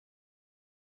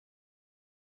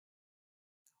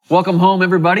Welcome home,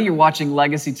 everybody. You're watching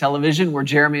Legacy Television. We're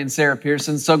Jeremy and Sarah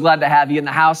Pearson. So glad to have you in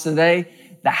the house today,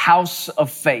 the House of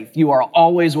Faith. You are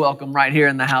always welcome right here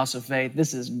in the House of Faith.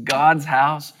 This is God's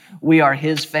house. We are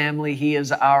His family. He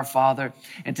is our Father.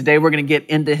 And today we're going to get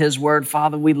into His Word.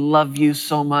 Father, we love you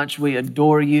so much. We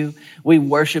adore you. We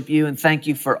worship you and thank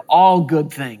you for all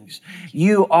good things.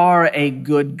 You are a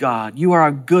good God. You are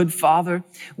a good Father.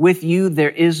 With you, there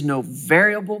is no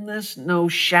variableness, no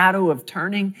shadow of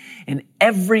turning, and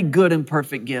every good and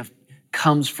perfect gift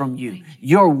comes from you.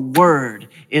 Your word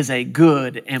is a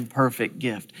good and perfect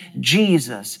gift.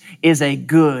 Jesus is a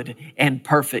good and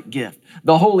perfect gift.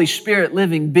 The Holy Spirit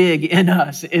living big in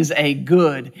us is a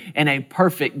good and a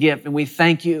perfect gift. And we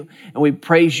thank you and we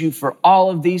praise you for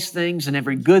all of these things and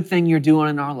every good thing you're doing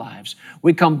in our lives.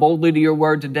 We come boldly to your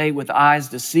word today with eyes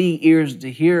to see, ears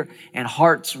to hear, and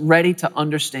hearts ready to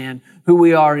understand who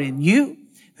we are in you,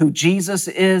 who Jesus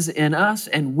is in us,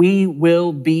 and we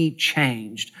will be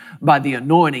changed by the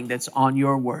anointing that's on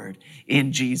your word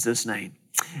in Jesus' name.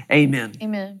 Amen.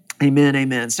 Amen. Amen.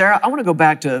 Amen. Sarah, I want to go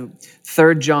back to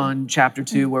 3 John chapter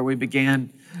 2, where we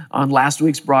began on last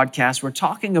week's broadcast. We're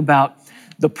talking about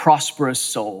the prosperous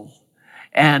soul.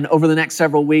 And over the next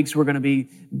several weeks, we're going to be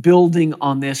building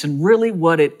on this and really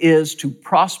what it is to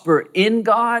prosper in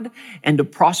God and to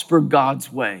prosper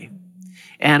God's way.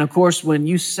 And of course, when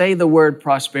you say the word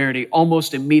prosperity,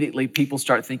 almost immediately people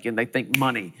start thinking, they think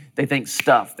money, they think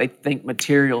stuff, they think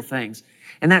material things.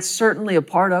 And that's certainly a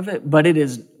part of it, but it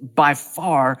is by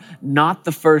far not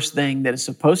the first thing that is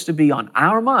supposed to be on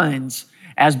our minds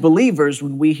as believers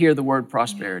when we hear the word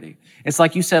prosperity. It's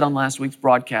like you said on last week's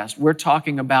broadcast, we're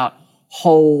talking about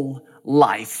whole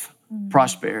life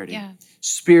prosperity,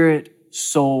 spirit,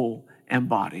 soul, and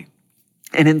body.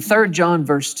 And in 3 John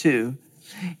verse 2,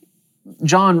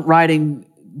 John writing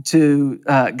to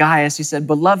Gaius, he said,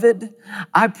 "Beloved,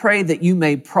 I pray that you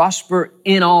may prosper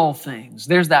in all things."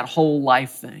 There's that whole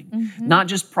life thing. Not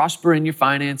just prosper in your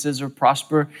finances or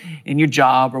prosper in your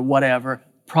job or whatever.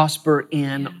 Prosper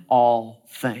in all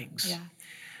things. Yeah.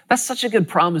 That's such a good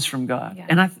promise from God. Yeah.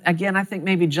 And I think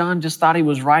maybe John just thought he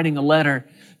was writing a letter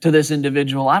to this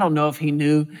individual. I don't know if he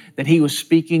knew that he was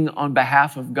speaking on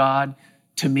behalf of God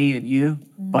to me and you,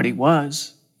 but he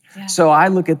was. Yeah. So I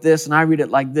look at this and I read it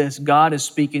like this: God is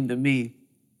speaking to me,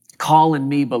 calling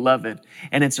me beloved.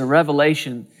 And it's a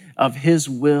revelation of His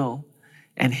will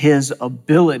and His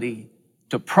ability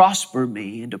to prosper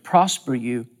me and to prosper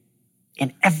you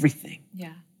in everything.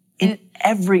 Yeah. In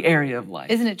every area of life.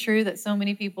 Isn't it true that so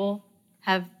many people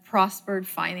have prospered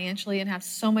financially and have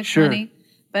so much money,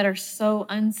 but are so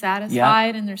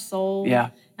unsatisfied in their soul?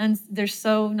 Yeah. And they're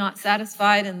so not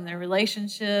satisfied in their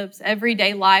relationships,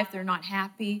 everyday life, they're not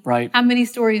happy. Right. How many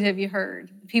stories have you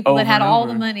heard? People that had all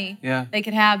the money they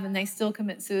could have and they still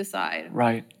commit suicide.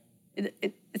 Right.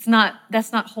 That's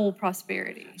not whole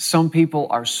prosperity. Some people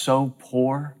are so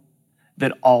poor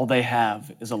that all they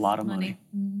have is a lot of money.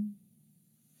 Mm-hmm.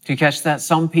 Do you catch that?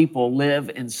 Some people live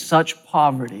in such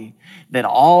poverty that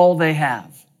all they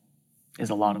have is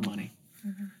a lot of money.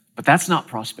 Mm-hmm. But that's not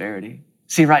prosperity.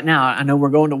 See, right now, I know we're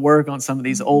going to work on some of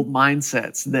these old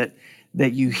mindsets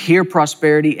that you hear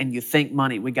prosperity and you think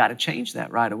money. We got to change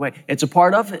that right away. It's a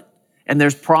part of it. And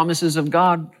there's promises of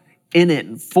God in it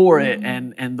and for it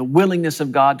and the willingness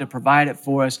of God to provide it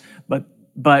for us.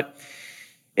 But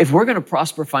if we're going to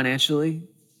prosper financially,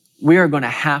 we are going to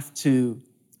have to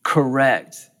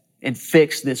correct and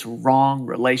fix this wrong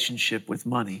relationship with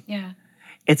money. Yeah.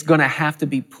 It's going to have to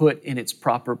be put in its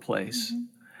proper place. Mm-hmm.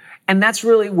 And that's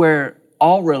really where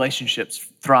all relationships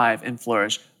thrive and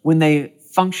flourish, when they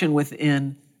function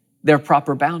within their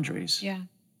proper boundaries. Yeah.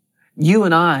 You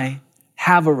and I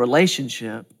have a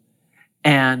relationship,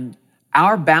 and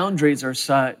our boundaries are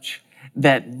such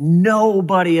that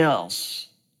nobody else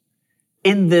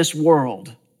in this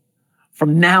world,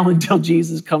 from now until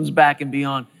Jesus comes back and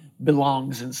beyond,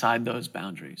 belongs inside those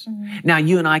boundaries. Mm-hmm. Now,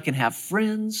 you and I can have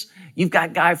friends. You've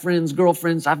got guy friends,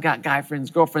 girlfriends. I've got guy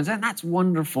friends, girlfriends, and that's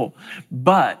wonderful.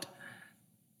 But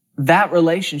that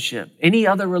relationship, any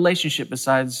other relationship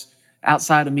besides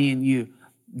outside of me and you,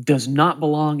 does not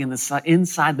belong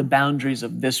inside the boundaries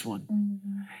of this one.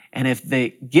 Mm-hmm. And if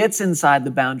it gets inside the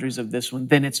boundaries of this one,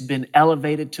 then it's been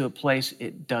elevated to a place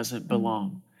it doesn't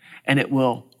belong. And it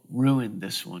will ruin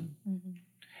this one. Mm-hmm.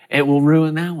 It will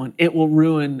ruin that one. It will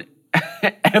ruin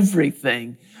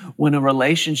everything when a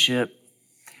relationship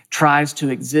tries to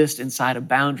exist inside a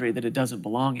boundary that it doesn't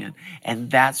belong in.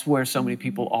 And that's where so many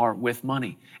people are with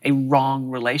money, a wrong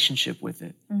relationship with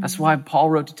it. Mm-hmm. That's why Paul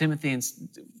wrote to Timothy and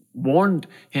warned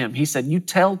him. He said, you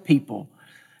tell people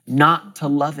not to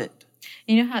love it.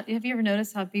 You know, have you ever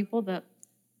noticed how people that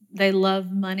they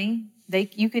love money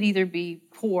you could either be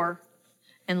poor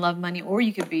and love money, or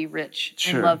you could be rich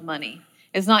Sure. and love money.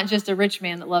 It's not just a rich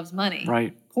man that loves money.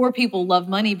 Right. Poor people love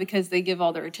money because they give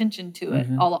all their attention to it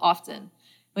all often.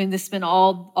 When they spend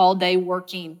all day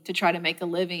working to try to make a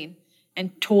living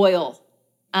and toil,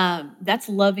 that's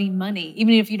loving money,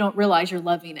 even if you don't realize you're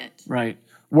loving it. Right.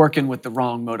 Working with the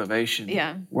wrong motivation.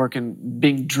 Yeah.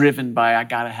 Being driven by, I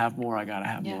gotta have more, I gotta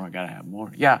have more, I gotta have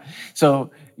more. Yeah.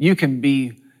 So you can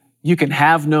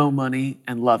have no money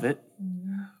and love it,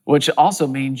 which also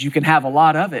means you can have a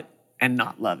lot of it and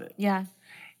not love it. Yeah.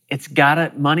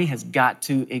 Money has got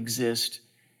to exist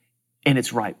in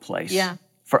its right place. Yeah.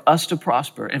 For us to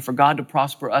prosper and for God to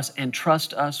prosper us and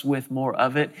trust us with more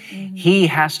of it, He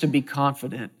has to be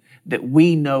confident that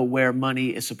we know where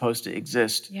money is supposed to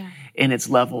exist in its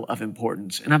level of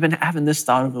importance. And I've been having this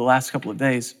thought over the last couple of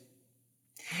days.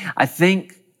 I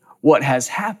think what has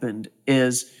happened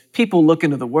is people look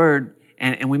into the Word,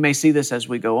 and we may see this as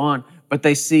we go on, but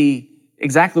they see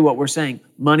exactly what we're saying.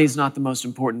 Money's not the most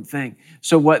important thing.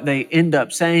 So what they end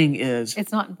up saying is...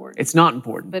 It's not important. It's not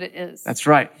important. But it is. That's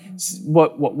right.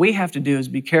 What we have to do is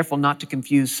be careful not to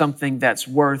confuse something that's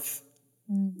worth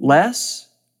less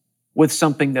with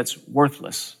something that's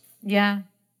worthless. Yeah.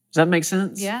 Does that make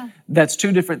sense? Yeah. That's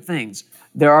two different things.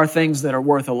 There are things that are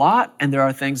worth a lot, and there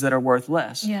are things that are worth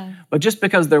less. Yeah. But just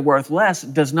because they're worth less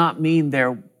does not mean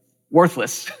they're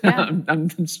worthless. Yeah.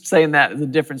 I'm saying that the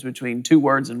difference between two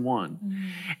words and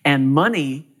one. And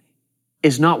money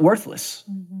is not worthless.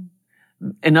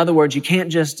 In other words, you can't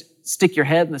just stick your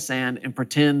head in the sand and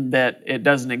pretend that it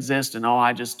doesn't exist and,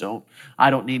 I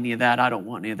don't need any of that. I don't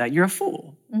want any of that. You're a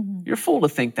fool. You're a fool to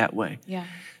think that way. Yeah.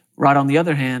 Right on the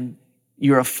other hand,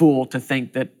 you're a fool to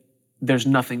think that there's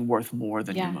nothing worth more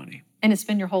than your money. And it's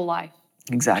been your whole life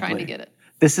trying to get it.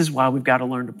 This is why we've got to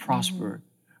learn to prosper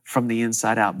from the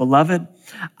inside out. Beloved,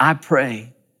 I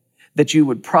pray that you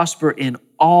would prosper in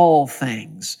all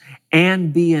things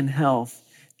and be in health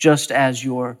just as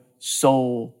your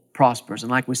soul prospers.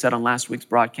 And like we said on last week's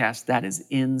broadcast, that is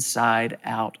inside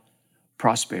out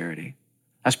prosperity.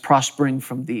 That's prospering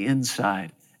from the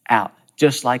inside out.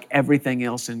 Just like everything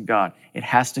else in God, it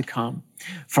has to come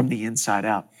from the inside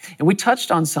out. And we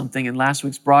touched on something in last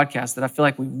week's broadcast that I feel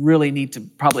like we really need to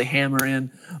probably hammer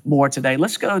in more today.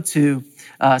 Let's go to 2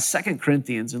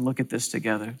 Corinthians and look at this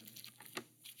together.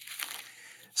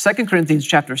 2 Corinthians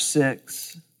chapter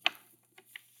 6.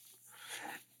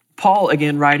 Paul,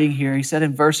 again, writing here, he said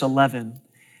in verse 11,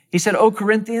 he said, "O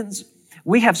Corinthians,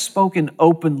 we have spoken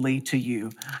openly to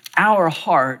you. Our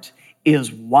heart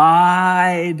is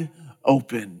wide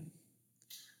open."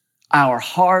 Our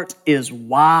heart is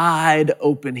wide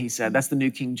open, he said. That's the New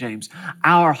King James.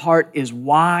 Our heart is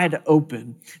wide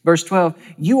open. Verse 12,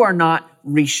 "You are not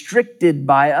restricted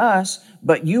by us,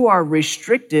 but you are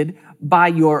restricted by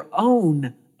your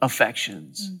own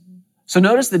affections." So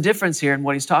notice the difference here in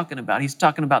what he's talking about. He's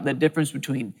talking about the difference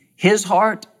between his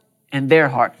heart and their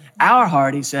heart. Our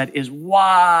heart, he said, is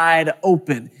wide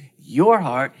open. Your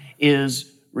heart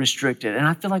is restricted. And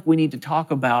I feel like we need to talk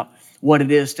about what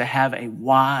it is to have a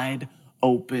wide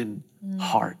open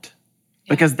heart.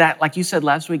 Because that, like you said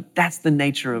last week, that's the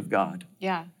nature of God.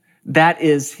 Yeah. That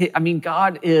is,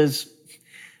 God is,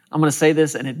 I'm going to say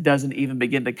this and it doesn't even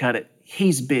begin to cut it.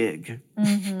 He's big.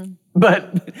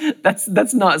 But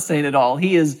that's not saying it all.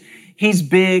 He's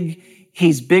big.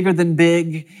 He's bigger than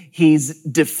big. He's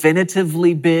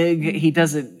definitively big. It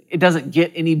doesn't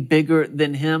get any bigger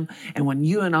than him. And when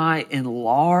you and I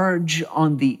enlarge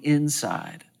on the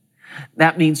inside,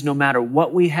 that means no matter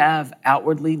what we have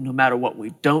outwardly, no matter what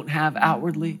we don't have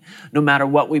outwardly, no matter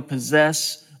what we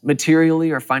possess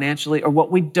materially or financially, or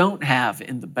what we don't have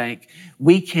in the bank,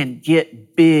 we can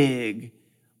get big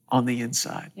on the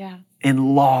inside. Yeah.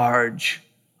 Enlarge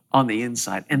on the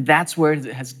inside. And that's where it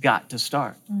has got to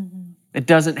start. It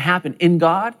doesn't happen in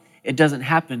God. It doesn't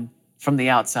happen from the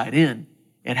outside in.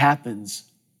 It happens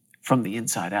from the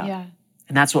inside out. Yeah.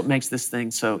 And that's what makes this thing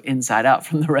so inside out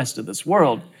from the rest of this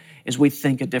world, is we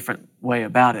think a different way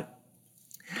about it.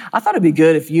 I thought it'd be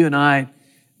good if you and I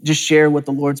just share what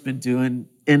the Lord's been doing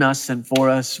in us and for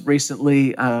us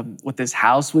recently with this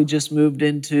house we just moved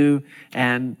into,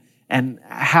 and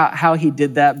how he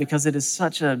did that, because it is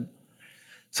such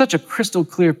a crystal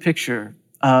clear picture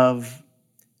of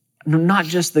not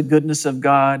just the goodness of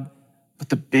God, but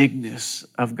the bigness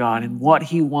of God and what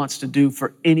he wants to do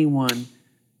for anyone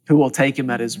who will take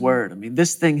him at his word. I mean,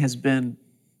 this thing it's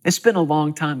been a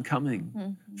long time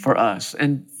coming for us.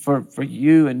 And for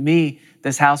you and me,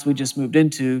 this house we just moved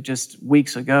into just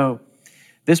weeks ago,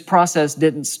 this process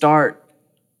didn't start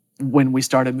when we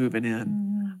started moving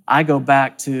in. I go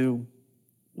back to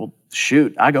Well,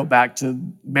 shoot, I go back to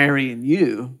Mary and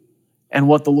you and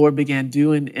what the Lord began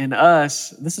doing in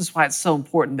us. This is why it's so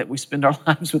important that we spend our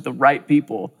lives with the right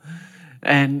people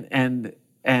and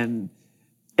in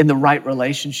the right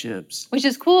relationships. Which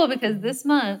is cool because this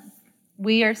month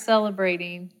we are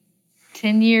celebrating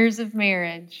 10 years of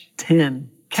marriage. 10.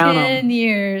 Count 10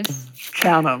 years.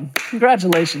 Count them.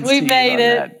 Congratulations we to made you on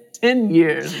it. That. 10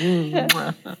 years.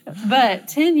 But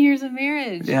 10 years of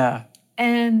marriage. Yeah.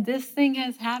 And this thing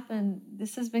has happened.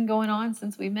 This has been going on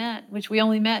since we met, which we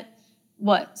only met,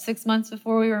 6 months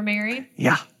before we were married?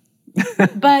 Yeah.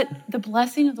 But the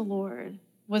blessing of the Lord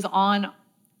was on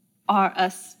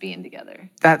us being together.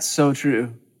 That's so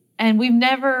true. And we've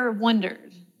never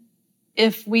wondered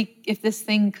if this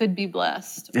thing could be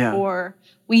blessed, or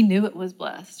we knew it was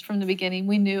blessed from the beginning.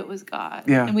 We knew it was God,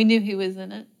 and we knew He was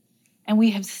in it. And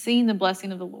we have seen the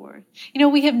blessing of the Lord.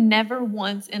 We have never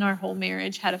once in our whole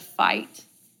marriage had a fight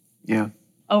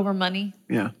over money.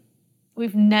 Yeah.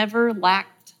 We've never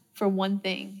lacked for one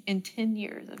thing in 10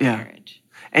 years of marriage.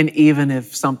 And even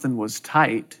if something was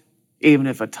tight, even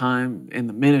if a time in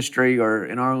the ministry or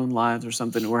in our own lives or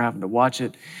something, we're having to watch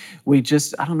it, we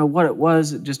just, I don't know what it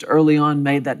was, just early on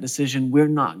made that decision. We're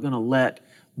not going to let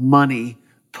money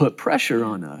put pressure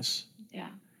on us. Yeah.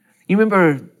 You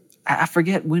remember, I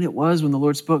forget when it was when the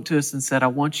Lord spoke to us and said, I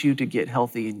want you to get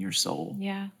healthy in your soul.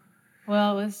 Yeah.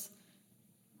 Well, it was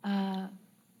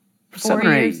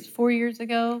 4 years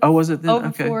ago. Oh, was it then? Over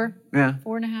okay. 4. Yeah.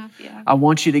 4.5, yeah. I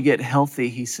want you to get healthy,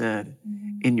 He said,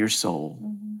 in your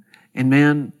soul. And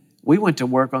man, we went to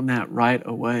work on that right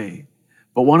away.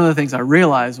 But one of the things I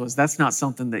realized was that's not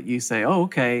something that you say, oh,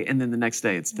 okay, and then the next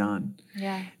day it's done.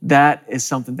 Yeah. That is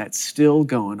something that's still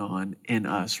going on in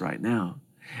us right now.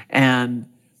 And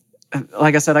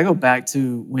like I said, I go back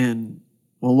to when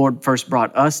the Lord first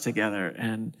brought us together.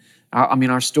 And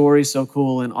our story is so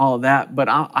cool and all of that, but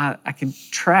I can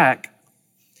track,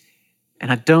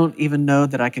 and I don't even know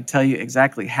that I could tell you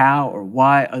exactly how or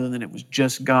why, other than it was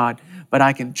just God, but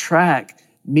I can track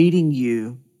meeting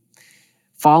you,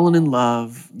 falling in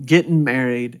love, getting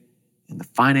married, and the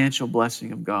financial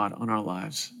blessing of God on our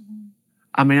lives.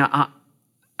 I mean,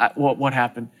 what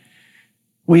happened?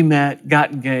 We met,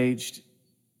 got engaged.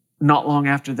 Not long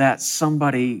after that,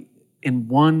 somebody in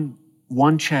one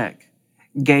check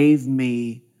gave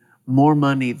me more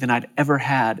money than I'd ever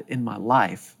had in my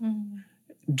life.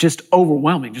 Just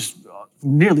overwhelming, just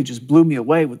nearly just blew me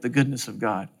away with the goodness of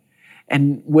God.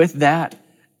 And with that,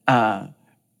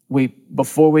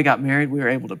 before we got married, we were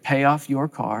able to pay off your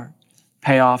car,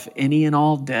 pay off any and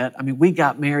all debt. I mean, we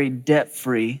got married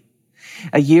debt-free.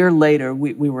 A year later,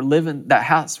 we were living, that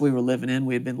house we were living in,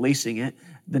 we had been leasing it.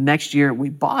 The next year, we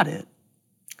bought it.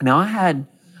 Now,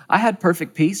 I had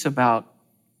perfect peace about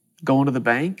going to the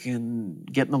bank and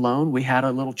getting the loan. We had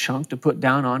a little chunk to put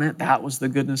down on it. That was the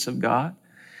goodness of God.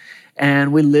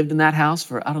 And we lived in that house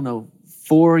for,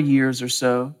 4 years or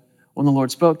so, when the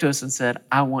Lord spoke to us and said,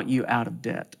 I want you out of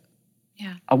debt.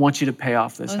 Yeah. I want you to pay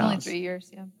off this house. Only 3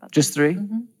 years, yeah. Just 3?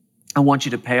 I want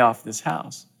you to pay off this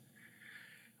house.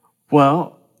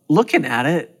 Well, looking at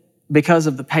it, because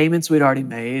of the payments we'd already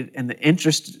made and the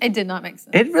interest. It did not make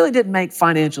sense. It really didn't make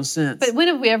financial sense. But when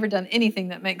have we ever done anything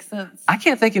that makes sense? I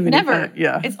can't think of anything. Never.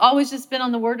 Yeah. It's always just been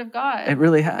on the Word of God. It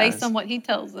really has. Based on what He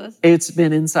tells us. It's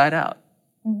been inside out.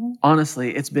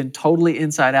 Honestly, it's been totally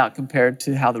inside out compared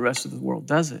to how the rest of the world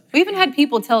does it. We even had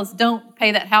people tell us, don't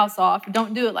pay that house off.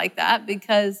 Don't do it like that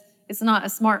because it's not a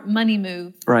smart money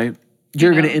move. Right.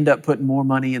 You're going to end up putting more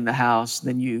money in the house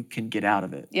than you can get out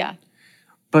of it. Yeah.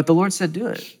 But the Lord said, do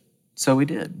it. So we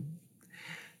did.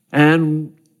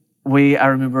 And I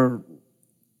remember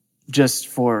just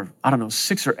for,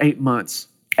 6 or 8 months,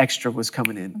 extra was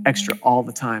coming in, extra all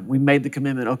the time. We made the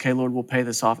commitment, okay, Lord, we'll pay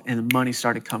this off. And the money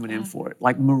started coming in for it,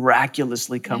 like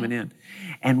miraculously coming in.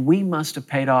 And we must have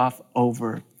paid off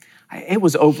over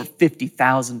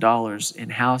 $50,000 in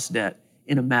house debt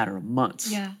in a matter of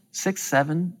months. Yeah. 6,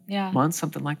 7 months,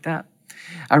 something like that.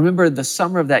 I remember the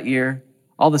summer of that year,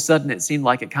 all of a sudden it seemed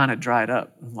like it kind of dried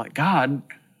up. I'm like, God,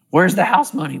 where's the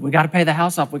house money? We got to pay the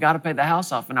house off. We got to pay the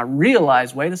house off. And I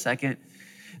realized, wait a second,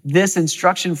 this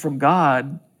instruction from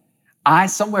God,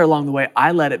 somewhere along the way,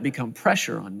 I let it become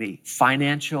pressure on me,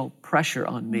 financial pressure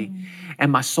on me,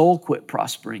 and my soul quit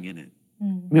prospering in it.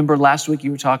 Remember last week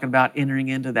you were talking about entering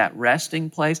into that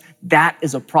resting place? That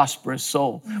is a prosperous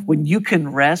soul. When you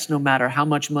can rest, no matter how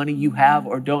much money you have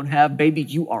or don't have, baby,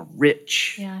 you are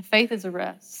rich. Yeah, faith is a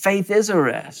rest. Faith is a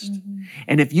rest.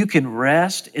 And if you can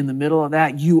rest in the middle of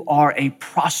that, you are a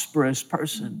prosperous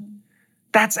person.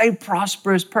 That's a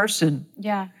prosperous person.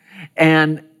 Yeah.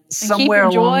 And somewhere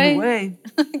along the way,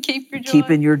 keep your joy.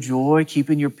 Keeping your joy,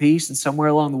 keeping your peace, and somewhere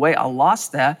along the way, I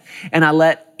lost that. And I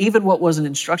let, even what was an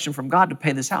instruction from God to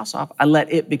pay this house off, I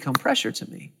let it become pressure to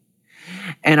me.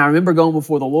 And I remember going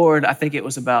before the Lord, I think it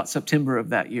was about September of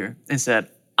that year, and said,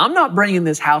 I'm not bringing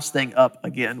this house thing up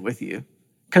again with you.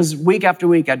 Because week after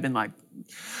week, I'd been like,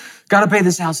 got to pay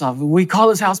this house off. We call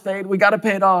this house paid. We got to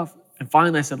pay it off. And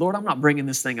finally I said, Lord, I'm not bringing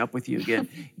this thing up with you again.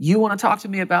 You want to talk to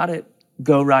me about it?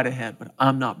 Go right ahead, but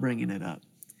I'm not bringing it up.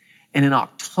 And in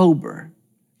October,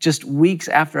 just weeks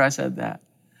after I said that,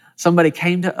 somebody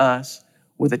came to us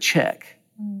with a check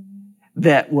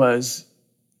that was,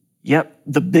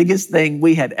 the biggest thing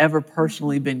we had ever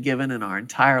personally been given in our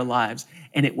entire lives.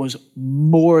 And it was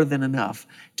more than enough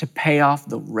to pay off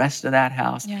the rest of that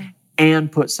house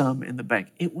and put some in the bank.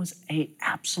 It was an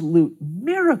absolute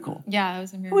miracle. Yeah, it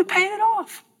was a miracle. We paid it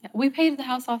off. Yeah, we paid the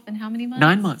house off in how many months?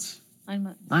 9 months. 9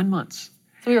 months. 9 months.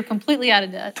 So we were completely out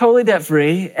of debt. Totally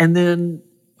debt-free. And then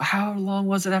how long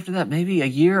was it after that? Maybe a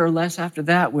year or less after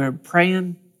that, we were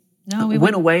praying. No, we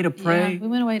went away to pray. Yeah, we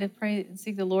went away to pray and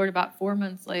seek the Lord about 4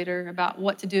 months later about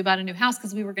what to do about a new house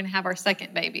because we were going to have our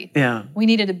second baby. Yeah. We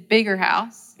needed a bigger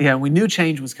house. Yeah, we knew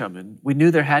change was coming. We knew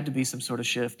there had to be some sort of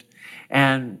shift.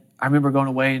 And I remember going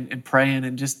away and praying,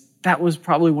 and just that was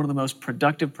probably one of the most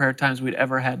productive prayer times we'd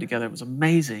ever had together. It was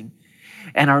amazing.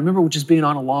 And I remember just being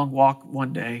on a long walk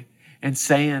one day and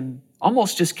saying,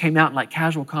 almost just came out in like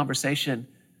casual conversation,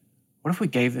 what if we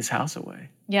gave this house away?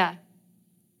 Yeah.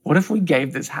 What if we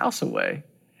gave this house away?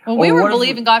 Well, we were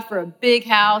believing God for a big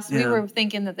house. Yeah. We were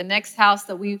thinking that the next house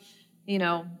that we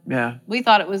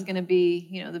thought it was going to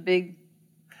be, the big.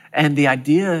 And the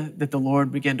idea that the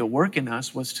Lord began to work in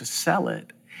us was to sell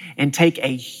it and take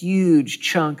a huge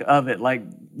chunk of it, like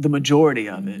the majority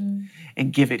of it,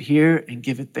 and give it here and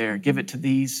give it there, give it to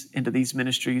into these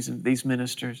ministries and these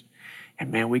ministers. And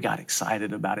man, we got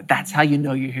excited about it. That's how you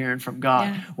know you're hearing from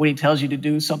God. Yeah. When he tells you to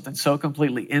do something so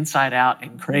completely inside out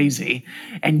and crazy,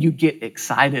 and you get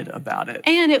excited about it.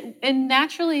 And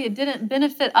naturally, it didn't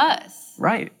benefit us.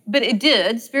 Right. But it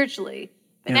did spiritually.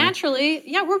 But naturally,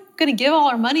 we're going to give all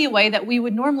our money away that we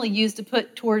would normally use to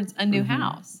put towards a new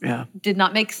house. Yeah. Did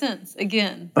not make sense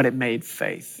again. But it made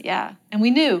faith. Yeah. And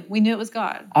we knew it was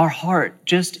God. Our heart,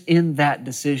 just in that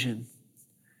decision,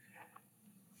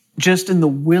 just in the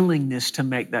willingness to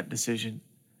make that decision.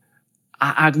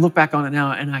 I look back on it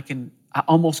now and I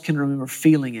almost can remember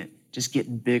feeling it just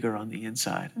getting bigger on the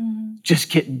inside.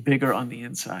 Just getting bigger on the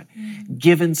inside.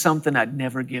 Given something I'd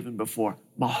never given before,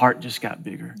 my heart just got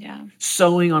bigger. Yeah.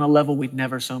 Sowing on a level we'd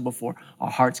never sown before,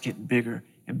 our heart's getting bigger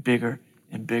and bigger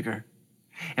and bigger.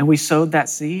 And we sowed that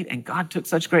seed, and God took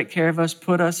such great care of us,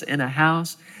 put us in a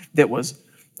house that was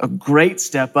a great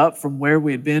step up from where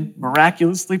we had been,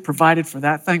 miraculously provided for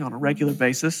that thing on a regular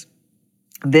basis.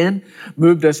 Then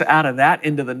moved us out of that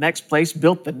into the next place,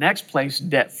 built the next place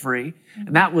debt-free.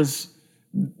 And that was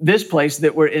this place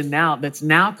that we're in now, that's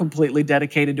now completely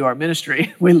dedicated to our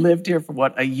ministry. We lived here for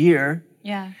a year?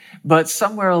 Yeah. But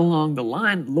somewhere along the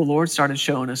line, the Lord started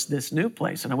showing us this new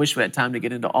place. And I wish we had time to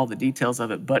get into all the details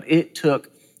of it, but it took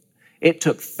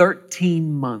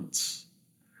 13 months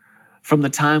from the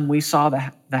time we saw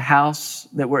the house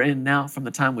that we're in now, from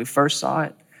the time we first saw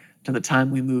it to the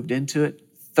time we moved into it.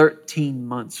 13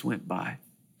 months went by.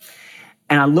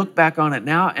 And I look back on it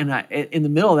now, and in the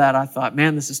middle of that, I thought,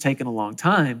 man, this has taken a long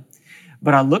time.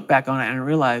 But I look back on it and I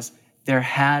realized there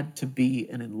had to be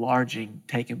an enlarging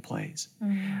taking place.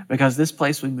 Because this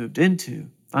place we moved into,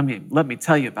 let me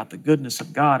tell you about the goodness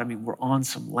of God. We're on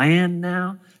some land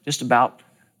now, just about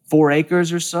 4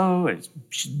 acres or so. It's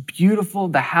beautiful.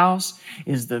 The house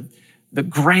is the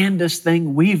grandest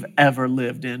thing we've ever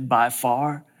lived in by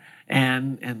far.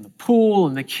 And the pool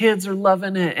and the kids are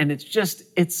loving it. And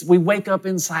we wake up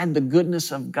inside the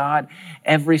goodness of God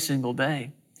every single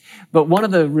day. But one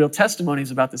of the real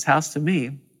testimonies about this house to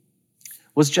me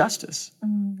was Justice,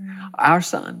 our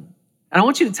son. And I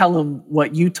want you to tell him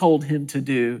what you told him to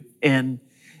do in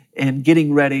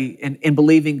getting ready and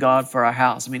believing God for our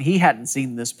house. He hadn't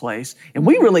seen this place, and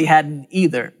we really hadn't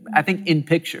either. I think in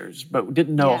pictures, but we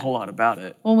didn't know a whole lot about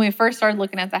it. When we first started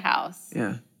looking at the house,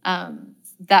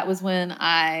 that was when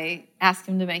I asked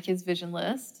him to make his vision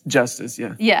list. Justice,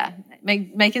 yeah. Yeah,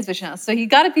 make his vision list. So he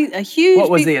got a huge... What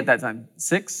was he at that time?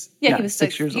 6? Yeah, he was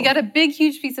 6 years old. He got a big,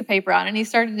 huge piece of paper out, and he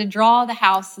started to draw the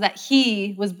house that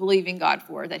he was believing God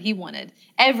for, that he wanted.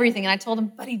 Everything. And I told him,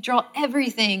 buddy, draw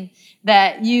everything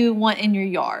that you want in your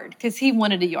yard, because he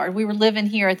wanted a yard. We were living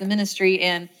here at the ministry,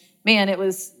 and man, it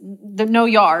was no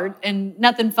yard and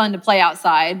nothing fun to play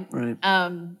outside. Right.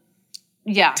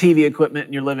 TV equipment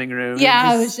in your living room.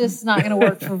 Yeah, it was just not going to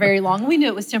work for very long. We knew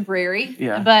it was temporary.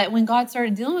 Yeah. But when God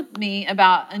started dealing with me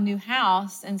about a new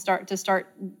house and start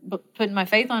putting my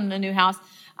faith on a new house,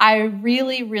 I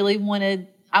really, really wanted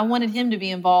him to be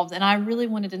involved, and I really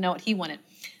wanted to know what he wanted.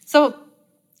 So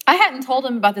I hadn't told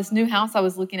him about this new house I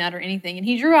was looking at or anything, and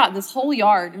he drew out this whole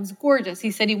yard. It was gorgeous.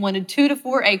 He said he wanted 2 to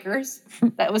 4 acres.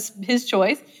 That was his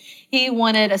choice. He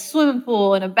wanted a swimming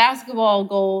pool and a basketball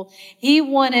goal. He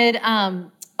wanted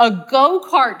a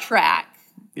go-kart track.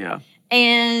 Yeah.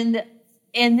 And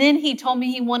then he told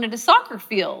me he wanted a soccer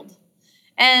field.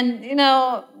 And,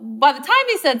 by the time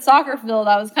he said soccer field,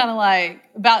 I was kind of like,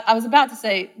 I was about to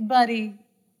say, buddy,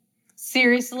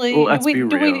 seriously? Well, let's be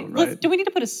real, right? Do we need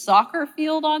to put a soccer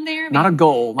field on there? Not a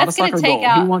goal, not a soccer goal.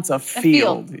 He wants a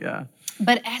field. Yeah.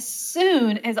 But as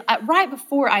soon as, right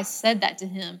before I said that to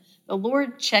him, the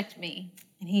Lord checked me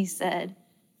and he said,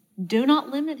 do not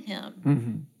limit him.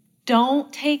 Mm-hmm.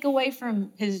 Don't take away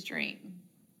from his dream.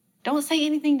 Don't say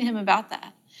anything to him about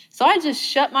that. So I just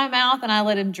shut my mouth and I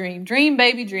let him dream. Dream,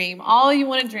 baby, dream. All you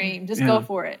want to dream, just go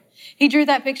for it. He drew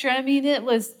that picture. I mean, it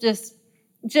was just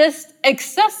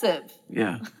excessive.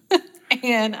 Yeah.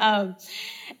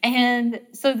 And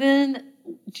so then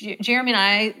Jeremy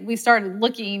and we started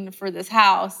looking for this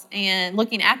house and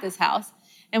looking at this house.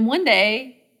 And one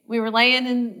day we were laying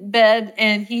in bed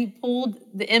and he pulled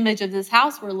the image of this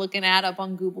house we're looking at up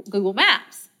on Google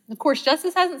Maps. Of course,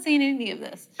 Justice hasn't seen any of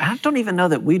this. I don't even know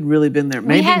that we'd really been there.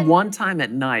 Maybe one time at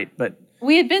night, but...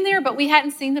 We had been there, but we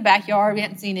hadn't seen the backyard. We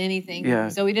hadn't seen anything. Yeah.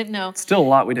 So we didn't know. Still a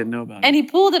lot we didn't know about it. And he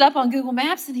pulled it up on Google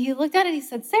Maps and he looked at it and he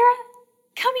said, Sarah,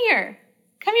 come here.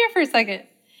 Come here for a second.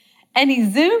 And he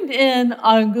zoomed in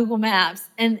on Google Maps.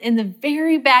 And in the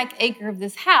very back acre of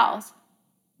this house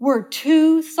were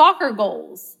 2 soccer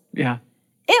goals. Yeah.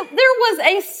 There was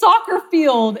a soccer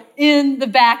field in the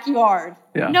backyard.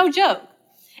 Yeah. No joke.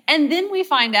 And then we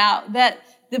find out that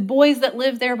the boys that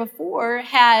lived there before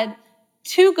had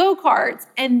 2 go-karts,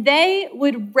 and they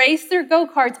would race their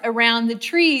go-karts around the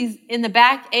trees in the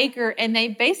back acre, and they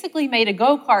basically made a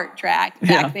go-kart track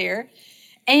back there.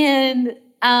 And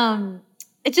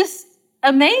it's just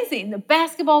amazing. The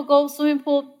basketball goal, swimming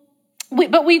pool.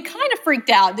 But we kind of freaked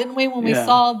out, didn't we, when we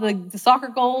saw the soccer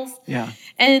goals? Yeah.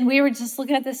 And we were just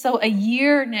looking at this. So a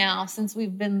year now since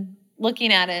we've been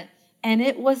looking at it, and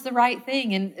it was the right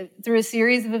thing. And through a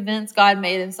series of events, God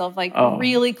made himself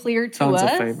really clear to us.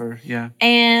 Tons of favor, yeah.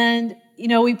 And,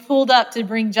 we pulled up to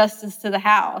bring Justice to the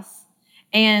house.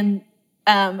 And,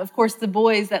 of course, the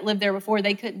boys that lived there before,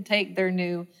 they couldn't take their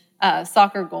new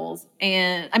soccer goals.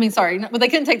 They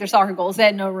couldn't take their soccer goals. They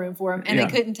had no room for them. And they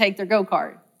couldn't take their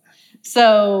go-kart.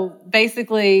 So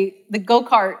basically, the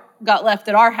go-kart got left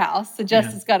at our house. So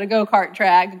Justice got a go-kart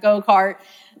track, a go-kart,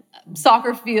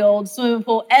 soccer field, swimming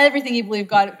pool, everything he believed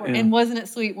God for. And wasn't it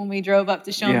sweet when we drove up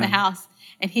to show him the house?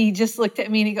 And he just looked at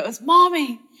me and he goes,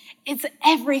 Mommy, it's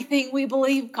everything we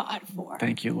believe God for.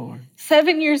 Thank you, Lord.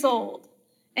 7 years old.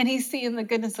 And he's seeing the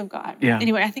goodness of God. Yeah.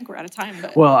 Anyway, I think we're out of time.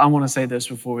 But. Well, I want to say this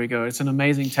before we go. It's an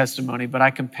amazing testimony, but I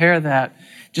compare that,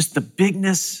 just the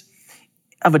bigness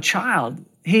of a child.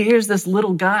 Here's this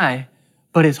little guy,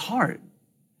 but his heart.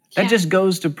 That just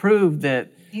goes to prove that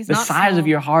the size of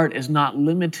your heart is not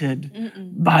limited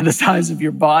by the size of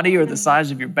your body or the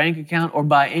size of your bank account or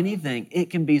by anything. It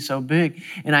can be so big.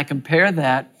 And I compare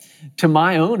that to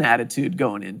my own attitude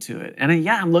going into it. And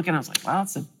I'm looking, I was like, wow,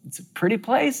 it's a pretty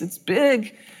place. It's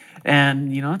big.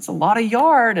 And, it's a lot of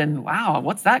yard. And wow,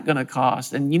 what's that going to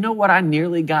cost? And you know what I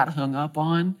nearly got hung up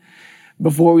on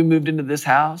before we moved into this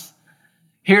house?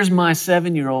 Here's my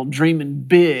 7-year-old dreaming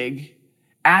big,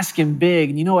 asking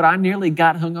big. And you know what I nearly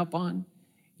got hung up on?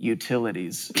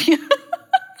 Utilities.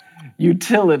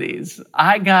 Utilities.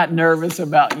 I got nervous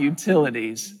about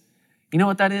utilities. You know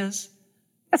what that is?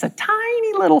 That's a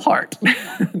tiny little heart.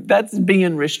 That's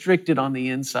being restricted on the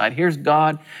inside. Here's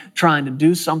God trying to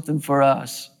do something for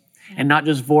us. And not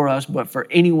just for us, but for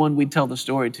anyone we tell the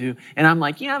story to. And I'm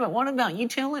like, yeah, but what about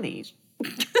utilities?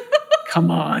 Come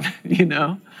on,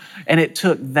 And it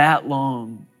took that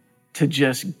long to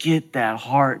just get that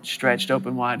heart stretched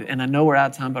open wide. And I know we're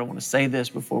out of time, but I want to say this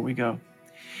before we go.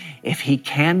 If he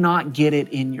cannot get it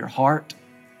in your heart,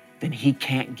 then he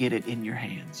can't get it in your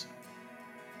hands.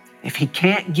 If he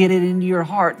can't get it into your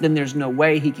heart, then there's no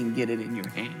way he can get it in your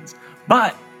hands.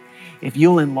 But if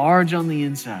you'll enlarge on the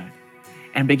inside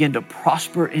and begin to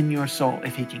prosper in your soul,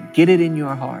 if he can get it in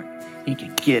your heart, he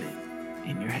can get it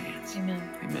in your hands. Amen.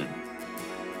 Amen.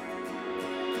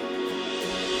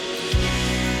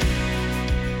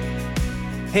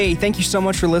 Hey, thank you so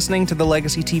much for listening to the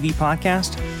Legacy TV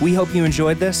podcast. We hope you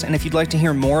enjoyed this, and if you'd like to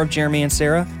hear more of Jeremy and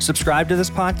Sarah, subscribe to this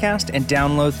podcast and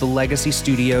download the Legacy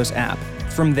Studios app.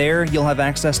 From there, you'll have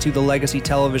access to the Legacy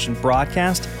Television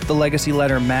broadcast, the Legacy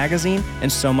Letter magazine,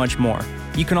 and so much more.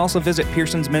 You can also visit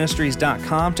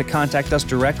pearsonsministries.com to contact us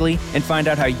directly and find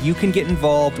out how you can get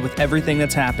involved with everything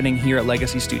that's happening here at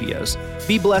Legacy Studios.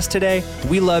 Be blessed today.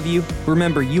 We love you.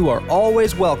 Remember, you are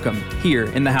always welcome here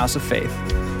in the House of Faith.